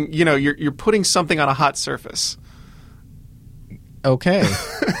grilling, you're putting something on a hot surface. Okay.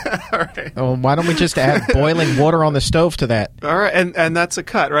 All right. Well, why don't we just add boiling water on the stove to that? All right, and that's a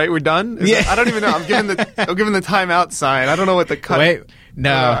cut, right? We're done? I don't even know. I'm giving the timeout sign. I don't know what the cut. Wait.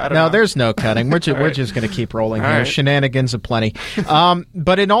 No, there's no cutting. We're just going to keep rolling here. Right. Shenanigans aplenty.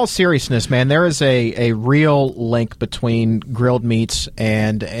 But in all seriousness, man, there is a real link between grilled meats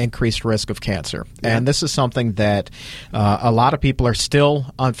and increased risk of cancer. Yeah. And this is something that a lot of people are still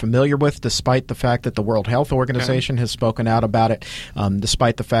unfamiliar with, despite the fact that the World Health Organization has spoken out about it,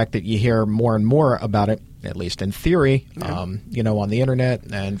 despite the fact that you hear more and more about it, at least in theory, on the internet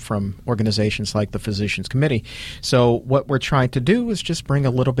and from organizations like the Physicians Committee. So what we're trying to do is just bring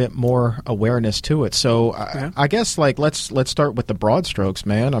a little bit more awareness to it. So I guess let's start with the broad strokes,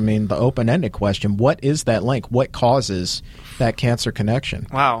 man. I mean, the open-ended question: what is that link? What causes that cancer connection?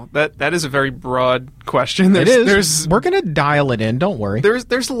 Wow, that is a very broad question. It is. We're going to dial it in. Don't worry.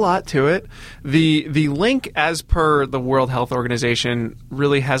 There's a lot to it. The link, as per the World Health Organization,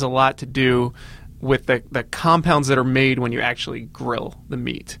 really has a lot to do with the compounds that are made when you actually grill the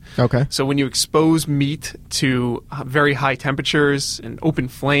meat. Okay. So when you expose meat to very high temperatures and open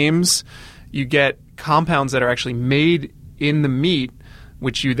flames, you get compounds that are actually made in the meat,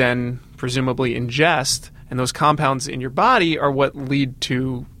 which you then presumably ingest. And those compounds in your body are what lead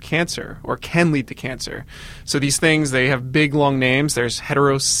to cancer or can lead to cancer. So these things, they have big, long names. There's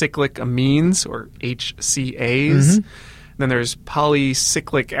heterocyclic amines, or HCAs. Mm-hmm. Then there's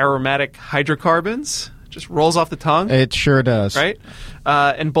polycyclic aromatic hydrocarbons. Just rolls off the tongue. It sure does. Right?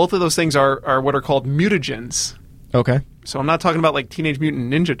 And both of those things are what are called mutagens. Okay. So I'm not talking about like Teenage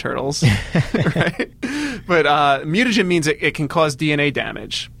Mutant Ninja Turtles. Right? But mutagen means it can cause DNA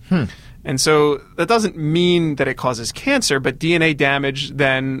damage. And so that doesn't mean that it causes cancer, but DNA damage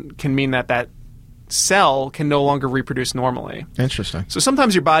then can mean that cell can no longer reproduce normally. Interesting. So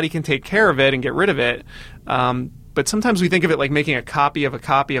sometimes your body can take care of it and get rid of it. But sometimes we think of it like making a copy of a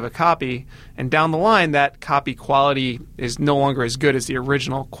copy of a copy, and down the line, that copy quality is no longer as good as the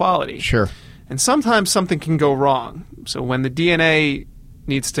original quality. Sure. And sometimes something can go wrong. So when the DNA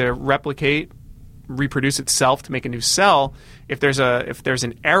needs to replicate reproduce itself to make a new cell, if there's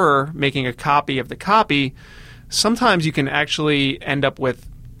an error making a copy of the copy, sometimes you can actually end up with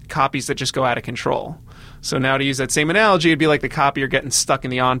copies that just go out of control. So now, to use that same analogy, it'd be like the copier getting stuck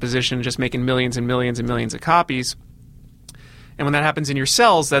in the on position, just making millions and millions and millions of copies. And when that happens in your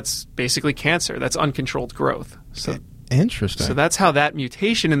cells, that's basically cancer. That's uncontrolled growth. So Interesting. So that's how that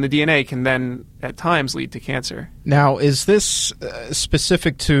mutation in the DNA can then, at times, lead to cancer. Now, is this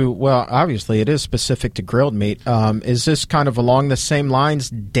specific to, well, obviously it is specific to grilled meat. Is this kind of along the same lines,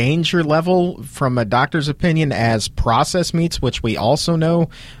 danger level, from a doctor's opinion, as processed meats, which we also know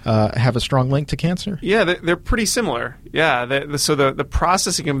have a strong link to cancer? Yeah, they're pretty similar. Yeah, so the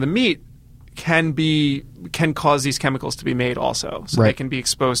processing of the meat can cause these chemicals to be made also. So They can be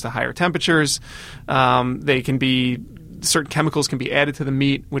exposed to higher temperatures. Certain chemicals can be added to the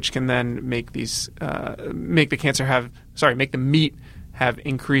meat, which can then make make the meat have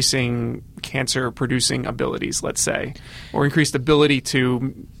increasing cancer-producing abilities, let's say, or increased ability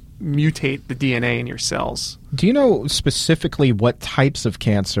to mutate the DNA in your cells. Do you know specifically what types of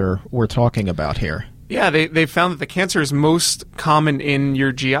cancer we're talking about here? Yeah, they found that the cancer is most common in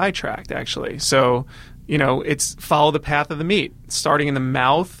your GI tract, actually. So, it's follow the path of the meat, starting in the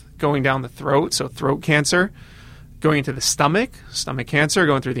mouth, going down the throat, so throat cancer, going into the stomach cancer,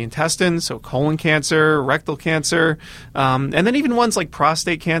 going through the intestines, so colon cancer, rectal cancer, and then even ones like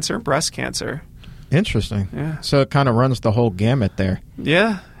prostate cancer, breast cancer. Interesting. Yeah. So it kind of runs the whole gamut there.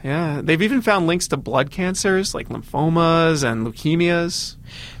 Yeah. They've even found links to blood cancers like lymphomas and leukemias.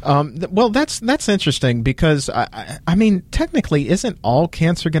 Well, that's interesting because, I mean, technically, isn't all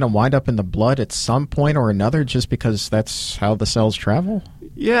cancer going to wind up in the blood at some point or another just because that's how the cells travel?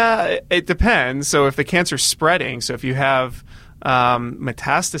 Yeah, it depends. So if the cancer's spreading, so if you have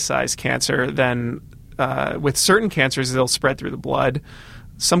metastasized cancer, then with certain cancers, they'll spread through the blood.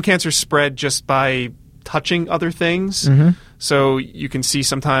 Some cancers spread just by touching other things. Mm-hmm. So you can see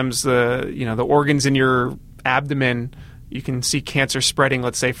sometimes the organs in your abdomen, you can see cancer spreading,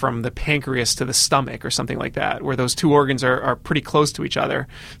 let's say, from the pancreas to the stomach or something like that, where those two organs are pretty close to each other.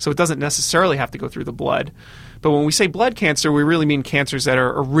 So it doesn't necessarily have to go through the blood. But when we say blood cancer, we really mean cancers that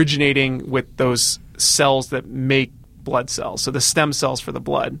are originating with those cells that make blood cells, so the stem cells for the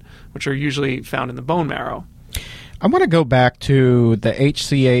blood, which are usually found in the bone marrow. I want to go back to the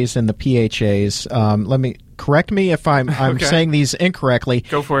HCAs and the PHAs. Correct me if I'm Okay. saying these incorrectly.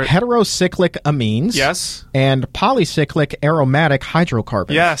 Go for it. Heterocyclic amines. Yes. And polycyclic aromatic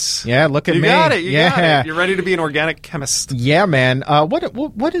hydrocarbons. Yes. Yeah, look at You me. got it. You yeah. got it. You're ready to be an organic chemist. Yeah, man.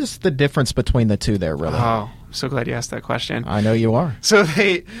 What is the difference between the two there, really? Oh, I'm so glad you asked that question. I know you are. So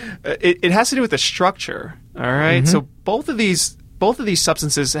it has to do with the structure. All right. Mm-hmm. So both of these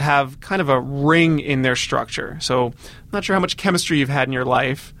substances have kind of a ring in their structure. So I'm not sure how much chemistry you've had in your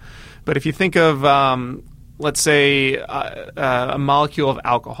life, but if you think of, let's say, a molecule of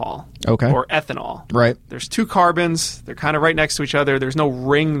alcohol Okay. or ethanol. Right. There's two carbons. They're kind of right next to each other. There's no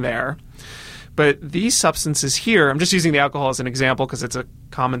ring there. But these substances here, I'm just using the alcohol as an example because it's a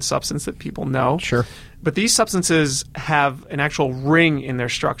common substance that people know. Sure. But these substances have an actual ring in their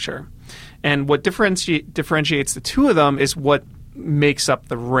structure. And what differentiates the two of them is what makes up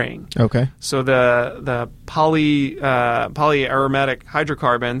the ring. Okay. So the polyaromatic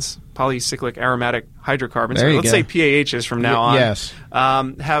hydrocarbons, polycyclic aromatic hydrocarbons, There you let's go. say PAHs from now on, yes.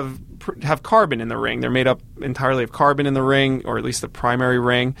 have carbon in the ring. They're made up entirely of carbon in the ring, or at least the primary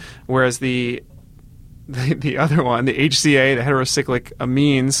ring, whereas the other one, the HCA, the heterocyclic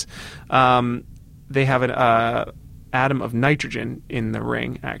amines, they have an atom of nitrogen in the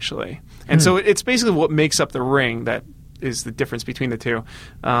ring, actually. And so it's basically what makes up the ring that is the difference between the two.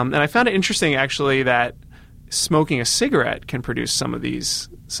 And I found it interesting, actually, that smoking a cigarette can produce some of these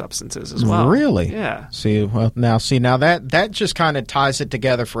substances as well. Really? Yeah. Now that just kind of ties it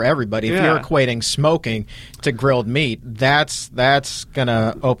together for everybody. If Yeah. you're equating smoking to grilled meat, that's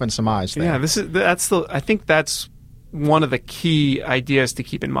gonna open some eyes there. Yeah, I think that's one of the key ideas to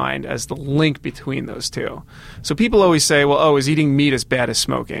keep in mind as the link between those two. So people always say, well, is eating meat as bad as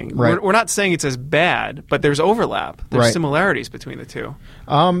smoking? Right. We're not saying it's as bad, but there's overlap. There's Right. similarities between the two.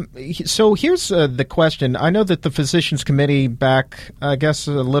 So here's the question. I know that the Physicians Committee back, I guess,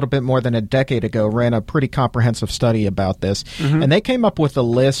 a little bit more than a decade ago, ran a pretty comprehensive study about this. Mm-hmm. And they came up with a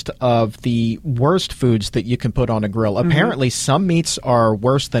list of the worst foods that you can put on a grill. Mm-hmm. Apparently, some meats are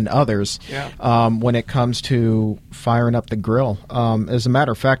worse than others when it comes to firing up the grill. As a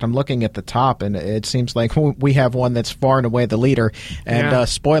matter of fact, I'm looking at the top, and it seems like we have one that's far and away the leader. And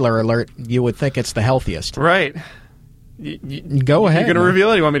spoiler alert, you would think it's the healthiest. Right. Go ahead. You're going to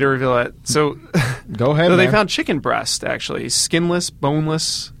reveal it? Or you want me to reveal it? So, Go ahead. so they man. found chicken breast, actually. Skinless,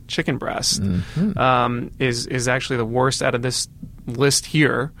 boneless chicken breast is actually the worst out of this list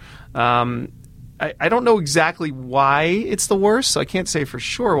here. I don't know exactly why it's the worst, so I can't say for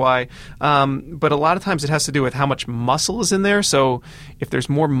sure why. But a lot of times it has to do with how much muscle is in there. So if there's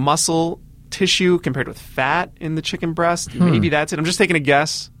more muscle tissue compared with fat in the chicken breast, maybe that's it. I'm just taking a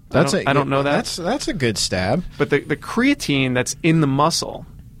guess. I don't know that. That's a good stab. But the creatine that's in the muscle.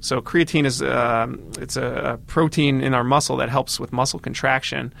 So creatine is it's a protein in our muscle that helps with muscle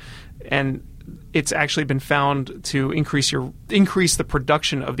contraction, and it's actually been found to increase the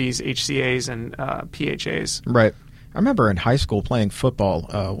production of these HCAs and PHAs. Right. I remember in high school playing football,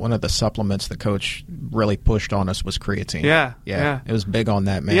 one of the supplements the coach really pushed on us was creatine. Yeah. It was big on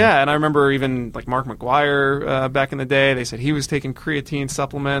that, man. Yeah, and I remember even like Mark McGuire back in the day, they said he was taking creatine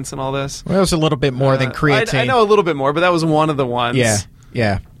supplements and all this. Well, it was a little bit more than creatine. I know a little bit more, but that was one of the ones.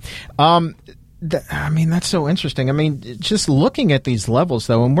 Yeah. That's so interesting. I mean, just looking at these levels,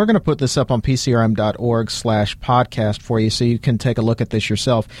 though, and we're going to put this up on pcrm.org/podcast for you so you can take a look at this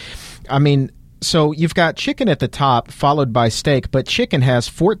yourself. I mean, so you've got chicken at the top, followed by steak, but chicken has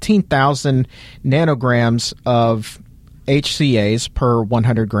 14,000 nanograms of HCAs per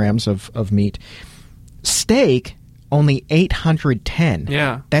 100 grams of meat. Steak, only 810.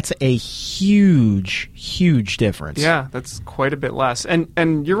 Yeah. That's a huge, huge difference. Yeah, that's quite a bit less.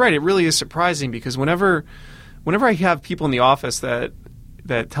 And you're right, it really is surprising because whenever I have people in the office that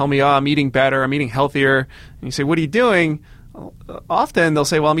tell me, I'm eating better, I'm eating healthier, and you say, what are you doing? Often they'll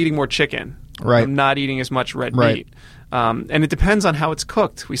say, well, I'm eating more chicken. Right. I'm not eating as much red meat. And it depends on how it's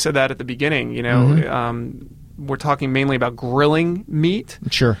cooked. We said that at the beginning, we're talking mainly about grilling meat.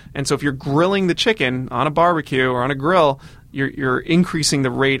 Sure. And so if you're grilling the chicken on a barbecue or on a grill, you're increasing the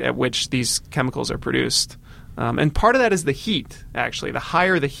rate at which these chemicals are produced. And part of that is the heat, actually. The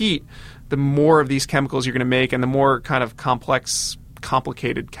higher the heat, the more of these chemicals you're going to make and the more kind of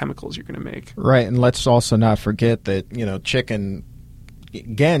complicated chemicals you're going to make. Right. And let's also not forget that, chicken,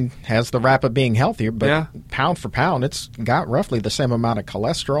 again, has the rap of being healthier, but pound for pound, it's got roughly the same amount of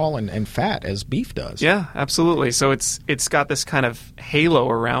cholesterol and fat as beef does. Yeah, absolutely. So it's got this kind of halo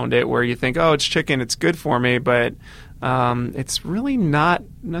around it where you think, oh, it's chicken, it's good for me, but it's really not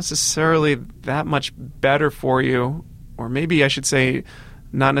necessarily that much better for you, or maybe I should say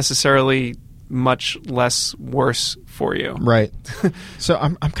not necessarily much less worse for you. Right. So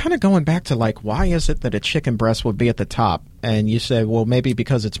I'm kind of going back to why is it that a chicken breast would be at the top? And you say, well, maybe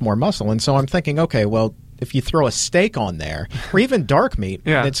because it's more muscle. And so I'm thinking, okay, well, if you throw a steak on there, or even dark meat,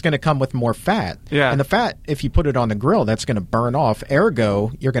 it's going to come with more fat. Yeah. And the fat, if you put it on the grill, that's going to burn off.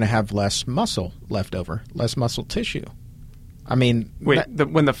 Ergo, you're going to have less muscle left over, less muscle tissue. I mean, wait,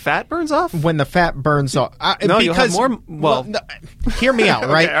 when the fat burns off? When the fat burns off. No, you'll have more. Well, no, hear me out,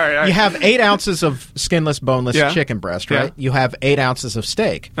 right? Okay, all right. You have 8 ounces of skinless, boneless chicken breast, right? You have 8 ounces of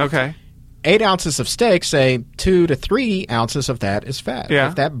steak. Okay. 8 ounces of steak, say 2 to 3 ounces of that is fat. Yeah.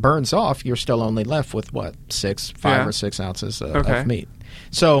 If that burns off, you're still only left with what, 5 or 6 ounces of meat.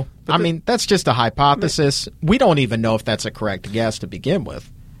 So, that's just a hypothesis. We don't even know if that's a correct guess to begin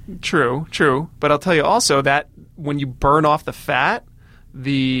with. True. But I'll tell you also that when you burn off the fat,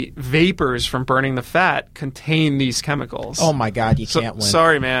 the vapors from burning the fat contain these chemicals. Oh my God, you can't win.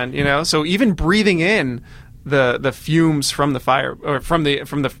 Sorry, man. So even breathing in the fumes from the fire or from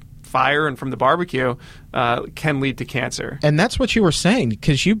the fire and from the barbecue can lead to cancer. And that's what you were saying,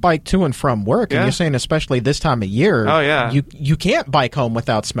 because you bike to and from work, and you're saying especially this time of year, you can't bike home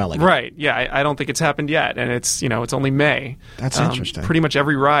without smelling it. Right, yeah. I don't think it's happened yet, and it's only May. That's interesting. Pretty much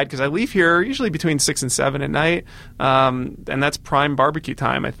every ride, because I leave here usually between 6 and 7 at night, and that's prime barbecue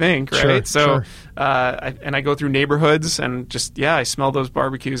time, I think, right? Sure. I go through neighborhoods, and just, I smell those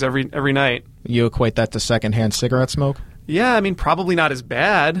barbecues every night. You equate that to secondhand cigarette smoke? Yeah, probably not as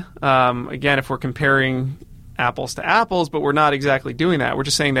bad. Again, if we're comparing apples to apples, but we're not exactly doing that. We're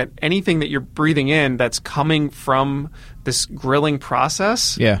just saying that anything that you're breathing in that's coming from this grilling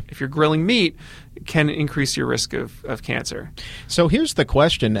process, if you're grilling meat, can increase your risk of cancer. So here's the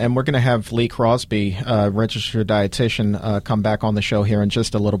question, and we're going to have Lee Crosby, registered dietitian, come back on the show here in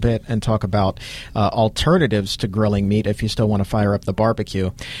just a little bit and talk about alternatives to grilling meat if you still want to fire up the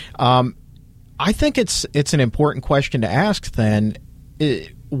barbecue. I think it's an important question to ask then.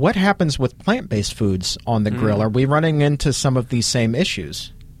 What happens with plant-based foods on the grill? Are we running into some of these same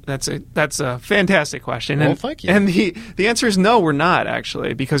issues? That's a fantastic question. Well, thank you. And the answer is no, we're not,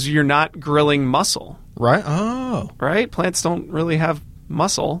 actually, because you're not grilling muscle. Right? Oh. Right? Plants don't really have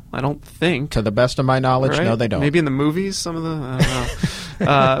muscle, I don't think. To the best of my knowledge, right? No, they don't. Maybe in the movies, some of the...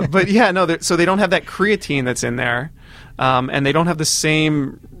 I don't know. But so they don't have that creatine that's in there, and they don't have the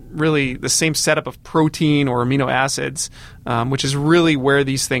same really the same setup of protein or amino acids, which is really where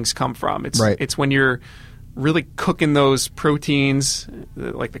these things come from. It's when you're really cooking those proteins,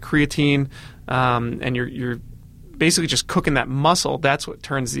 like the creatine, and you're basically just cooking that muscle. That's what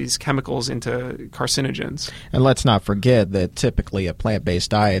turns these chemicals into carcinogens. And let's not forget that typically a plant-based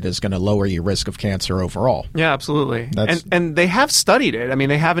diet is going to lower your risk of cancer overall. Yeah, absolutely. And they have studied it. I mean,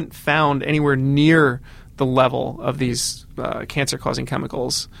 they haven't found anywhere near the level of these cancer-causing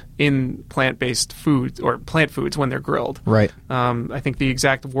chemicals in plant-based foods or plant foods when they're grilled. Right. I think the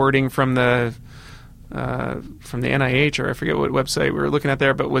exact wording from the NIH, or I forget what website we were looking at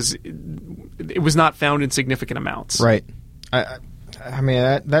there, but it was not found in significant amounts. Right. I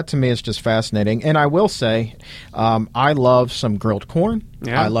mean, that to me is just fascinating. And I will say, I love some grilled corn.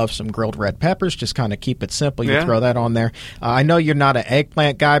 Yeah. I love some grilled red peppers. Just kind of keep it simple. You Yeah. throw that on there. I know you're not an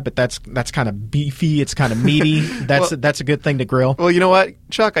eggplant guy, but that's kind of beefy. It's kind of meaty. That's a good thing to grill. Well, you know what,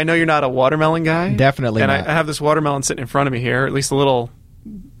 Chuck? I know you're not a watermelon guy. Definitely and not. I have this watermelon sitting in front of me here, at least a little,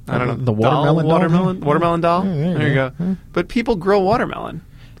 I don't know. The watermelon doll? Watermelon doll? Yeah, there you go. But people grill watermelon.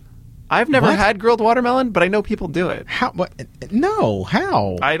 I've never What? had grilled watermelon, but I know people do it. How? What? No.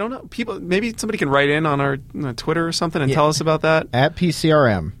 How? I don't know. Maybe somebody can write in on our Twitter or something and tell us about that. At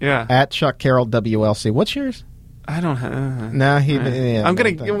PCRM. Yeah. At Chuck Carroll WLC. What's yours? I don't have. No, I'm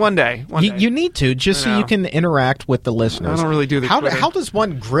going to one day. You need to, just I so know. you can interact with the listeners. I don't really do the Twitter. How does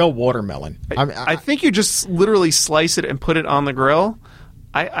one grill watermelon? I think you just literally slice it and put it on the grill.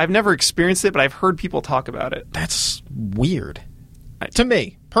 I've never experienced it, but I've heard people talk about it. That's weird. To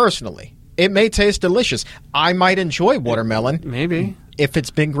me, personally. It may taste delicious. I might enjoy watermelon. Maybe. If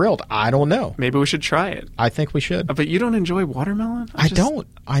it's been grilled. I don't know. Maybe we should try it. I think we should. But you don't enjoy watermelon? I don't.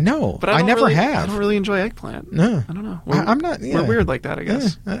 I know. But I never have. I don't really enjoy eggplant. No. I don't know. I'm not. We're weird like that, I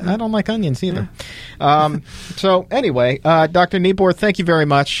guess. I don't like onions either. So anyway, Dr. Niebuhr, thank you very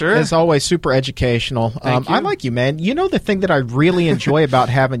much. Sure. As always, super educational. Thank you. I like you, man. You know, the thing that I really enjoy about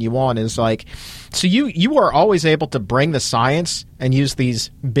having you on is like, so you are always able to bring the science and use these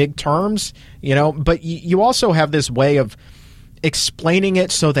big terms, but you also have this way of explaining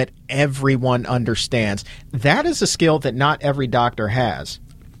it so that everyone understands. That is a skill that not every doctor has.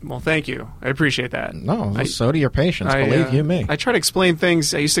 Well, thank you. I appreciate that. No, so do your patients, believe you me. I try to explain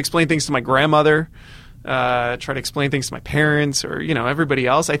things. I used to explain things to my grandmother, try to explain things to my parents or, everybody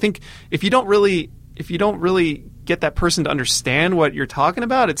else. I think if you don't really get that person to understand what you're talking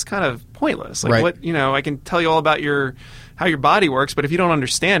about, it's kind of pointless. Like right. I can tell you all about how your body works, but if you don't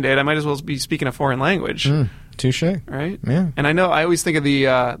understand it, I might as well be speaking a foreign language. Touche. Right? Yeah. And I always think of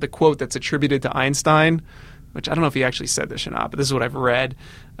the quote that's attributed to Einstein, which I don't know if he actually said this or not, but this is what I've read.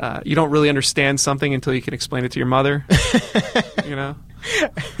 You don't really understand something until you can explain it to your mother.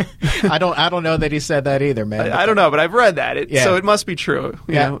 I don't know that he said that either, man. I don't know, but I've read that. So it must be true.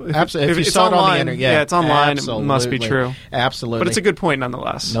 Absolutely. If you it's saw online, it on the internet, yeah, it's online. Absolutely. It must be true. Absolutely. But it's a good point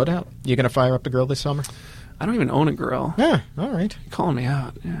nonetheless. No doubt. You going to fire up the grill this summer? I don't even own a grill. Yeah, all right. You're calling me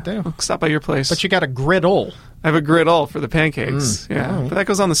out. Yeah. Damn. I'll stop by your place. But you got a griddle. I have a griddle for the pancakes. Yeah, right. but that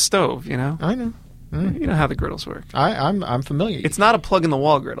goes on the stove. I know. You know how the griddles work. I'm familiar. It's not a plug in the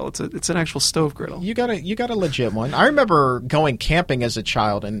wall griddle. It's an actual stove griddle. You got a legit one. I remember going camping as a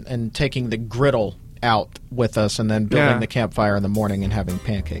child and taking the griddle out with us and then building the campfire in the morning and having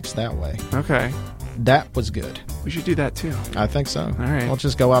pancakes that way. Okay. That was good. We should do that too. I think so. All right. We'll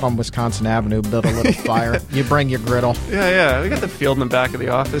just go out on Wisconsin Avenue, build a little fire. You bring your griddle. Yeah. We got the field in the back of the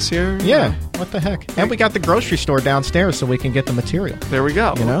office here. Yeah. What the heck? And we got the grocery store downstairs so we can get the material. There we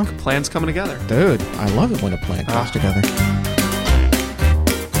go. You know? Plans coming together. Dude, I love it when a plan comes together.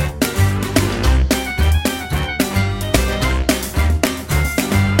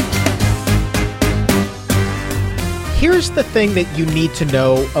 Here's the thing that you need to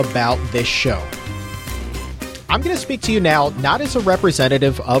know about this show. I'm going to speak to you now not as a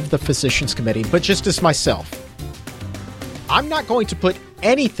representative of the Physicians Committee, but just as myself. I'm not going to put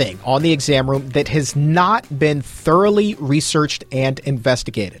anything on the exam room that has not been thoroughly researched and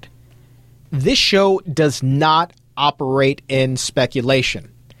investigated. This show does not operate in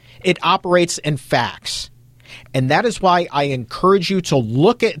speculation. It operates in facts. And that is why I encourage you to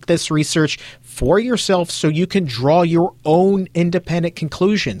look at this research for yourself so you can draw your own independent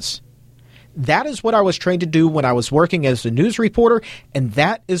conclusions. That is what I was trained to do when I was working as a news reporter, and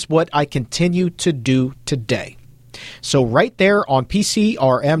that is what I continue to do today. So right there on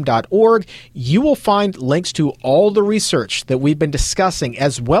PCRM.org, you will find links to all the research that we've been discussing,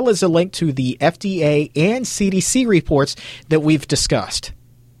 as well as a link to the FDA and CDC reports that we've discussed.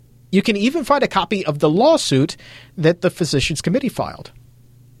 You can even find a copy of the lawsuit that the Physicians Committee filed.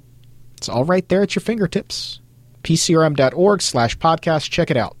 It's all right there at your fingertips. PCRM.org/podcast.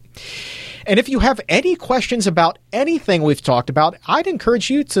 Check it out. And if you have any questions about anything we've talked about, I'd encourage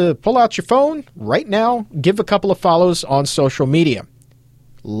you to pull out your phone right now, give a couple of follows on social media.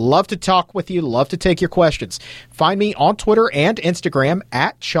 Love to talk with you. Love to take your questions. Find me on Twitter and Instagram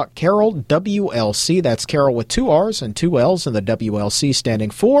at Chuck Carroll, WLC. That's Carroll with 2 R's and 2 L's, and the WLC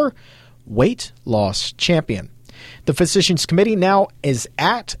standing for Weight Loss Champion. The Physicians Committee now is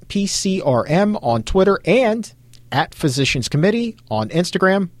at PCRM on Twitter and at Physicians Committee on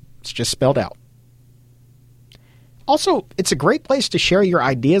Instagram. It's just spelled out. Also, it's a great place to share your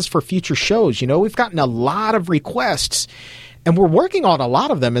ideas for future shows. You know, we've gotten a lot of requests, and we're working on a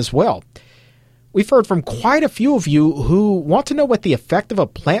lot of them as well. We've heard from quite a few of you who want to know what the effect of a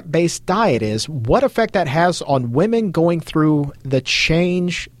plant-based diet is, what effect that has on women going through the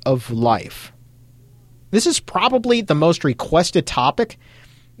change of life. This is probably the most requested topic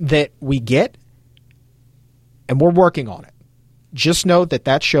that we get, and we're working on it. Just know that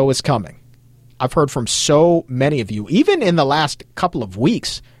that show is coming. I've heard from so many of you, even in the last couple of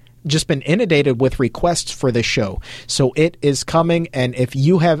weeks, just been inundated with requests for this show. So it is coming, and if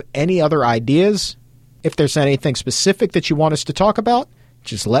you have any other ideas, if there's anything specific that you want us to talk about,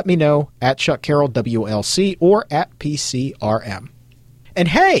 just let me know at Chuck Carroll WLC or at PCRM. And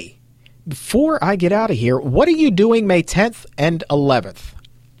hey, before I get out of here, what are you doing May 10th and 11th?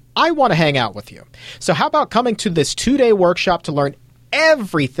 I want to hang out with you. So how about coming to this 2-day workshop to learn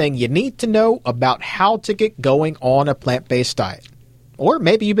everything you need to know about how to get going on a plant-based diet? Or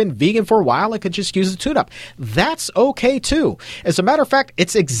maybe you've been vegan for a while and could just use a tune-up. That's okay, too. As a matter of fact,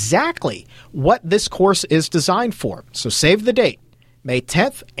 it's exactly what this course is designed for. So save the date. May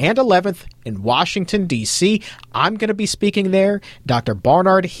 10th and 11th in Washington, D.C. I'm going to be speaking there. Dr.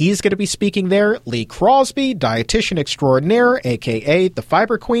 Barnard, he's going to be speaking there. Lee Crosby, dietitian extraordinaire, a.k.a. the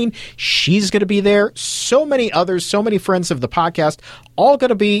Fiber Queen, she's going to be there. So many others, so many friends of the podcast, all going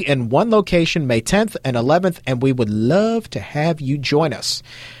to be in one location May 10th and 11th, and we would love to have you join us.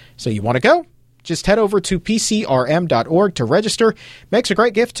 So you want to go? Just head over to pcrm.org to register. Makes a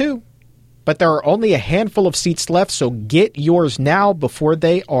great gift, too. But there are only a handful of seats left, so get yours now before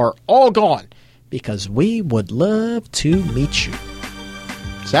they are all gone, because we would love to meet you.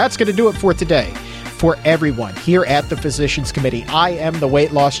 So that's going to do it for today. For everyone here at the Physicians Committee, I am the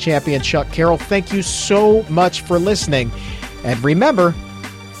Weight Loss Champion, Chuck Carroll. Thank you so much for listening. And remember,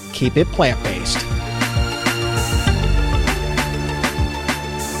 keep it plant-based.